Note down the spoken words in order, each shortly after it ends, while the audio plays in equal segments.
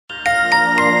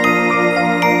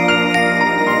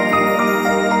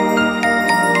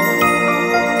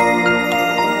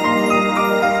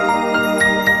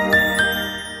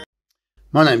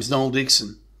My name's Noel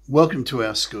Dixon. Welcome to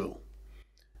our school.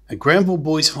 At Granville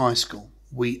Boys High School,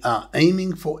 we are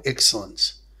aiming for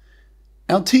excellence.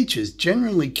 Our teachers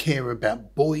generally care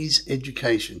about boys'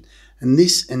 education, and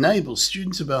this enables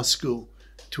students of our school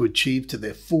to achieve to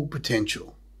their full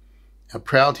potential. Our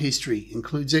proud history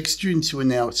includes ex-students who are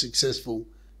now successful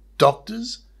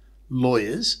doctors,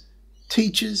 lawyers,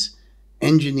 teachers,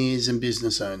 engineers, and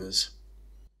business owners.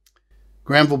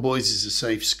 Granville Boys is a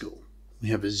safe school. We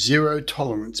have a zero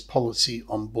tolerance policy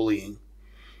on bullying.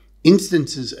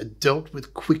 Instances are dealt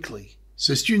with quickly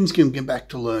so students can get back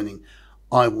to learning.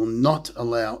 I will not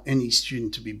allow any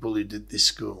student to be bullied at this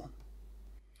school.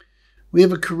 We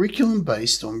have a curriculum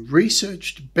based on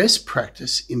researched best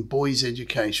practice in boys'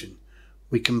 education.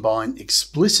 We combine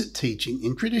explicit teaching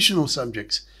in traditional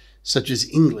subjects such as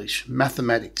English,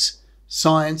 mathematics,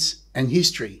 science, and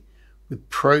history with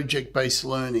project-based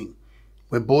learning,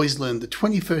 where boys learn the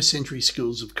 21st century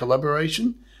skills of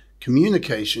collaboration,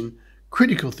 communication,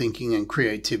 critical thinking, and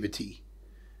creativity.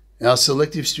 Our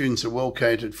selective students are well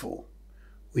catered for.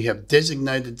 We have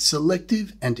designated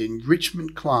selective and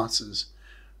enrichment classes.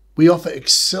 We offer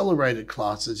accelerated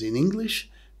classes in English,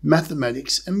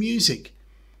 mathematics, and music,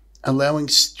 allowing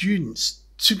students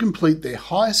to complete their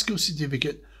higher skill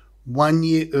certificate 1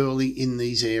 year early in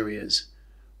these areas.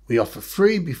 We offer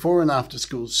free before and after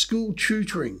school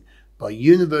tutoring by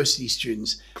university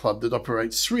students, a club that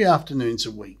operates 3 afternoons a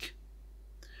week.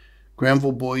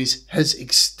 Granville Boys has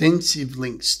extensive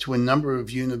links to a number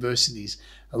of universities,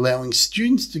 allowing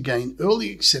students to gain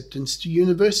early acceptance to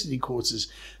university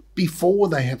courses before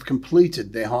they have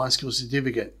completed their high school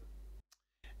certificate.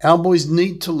 Our boys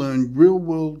need to learn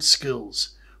real-world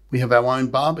skills. We have our own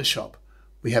barbershop.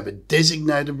 We have a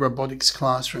designated robotics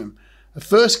classroom, a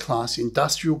first-class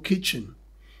industrial kitchen,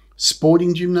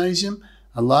 sporting gymnasium,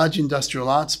 a large industrial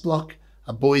arts block,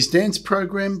 a boys' dance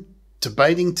program,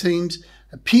 debating teams,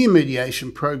 a peer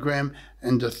mediation program,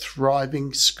 and a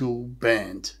thriving school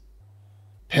band.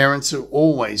 Parents are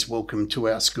always welcome to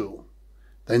our school.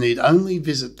 They need only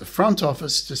visit the front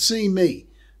office to see me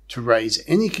to raise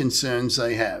any concerns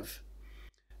they have.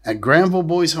 At Granville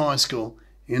Boys High School,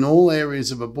 in all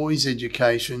areas of a boy's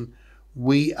education,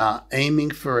 we are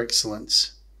aiming for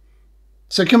excellence.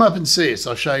 So come up and see us.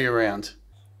 I'll show you around.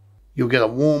 You'll get a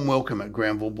warm welcome at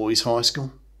Granville Boys High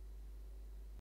School.